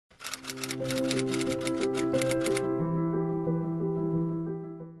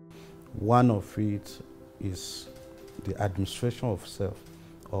One of it is the administration of self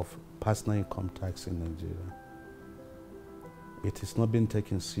of personal income tax in Nigeria. It is not being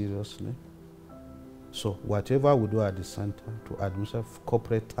taken seriously. So whatever we do at the center to administer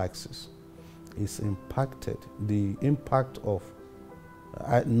corporate taxes is impacted. The impact of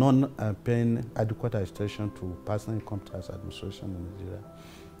non-paying adequate administration to personal income tax administration in Nigeria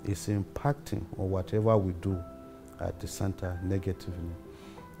is impacting on whatever we do at the center negatively.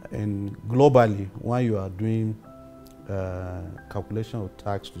 And globally, when you are doing calculation of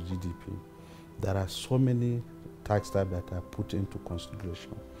tax to GDP, there are so many tax types that are put into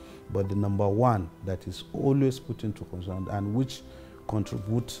consideration. But the number one that is always put into consideration and which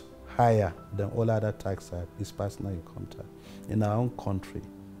contributes higher than all other tax types is personal income tax. In our own country,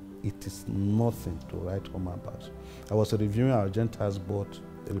 it is nothing to write home about. I was reviewing our Joint Tax Board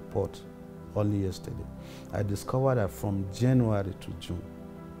report only yesterday. I discovered that from January to June,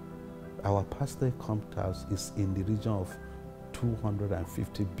 our personal income tax is in the region of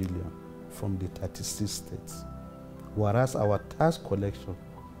 250 billion from the 36 states, whereas our tax collection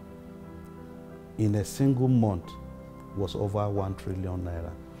in a single month was over 1 trillion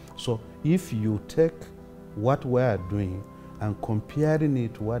naira. So if you take what we are doing and comparing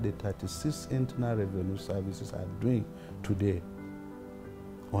it to what the 36 internal revenue services are doing today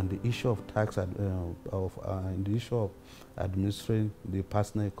on the issue of tax, in the issue of administering the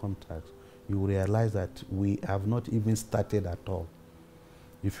personal income tax, you realize that we have not even started at all.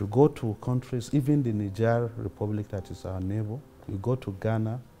 If you go to countries, even the Niger Republic that is our neighbor, you go to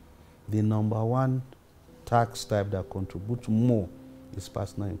Ghana, the number one tax type that contributes more is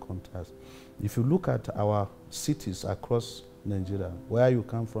personal income tax. If you look at our cities across Nigeria, where you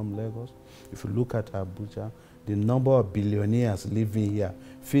come from, Lagos, if you look at Abuja, the number of billionaires living here,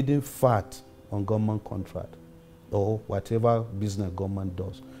 feeding fat on government contract or whatever business government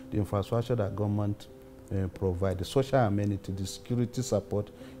does, the infrastructure that government provides, the social amenity, the security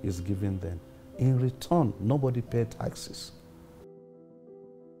support is given them. In return, nobody pays taxes.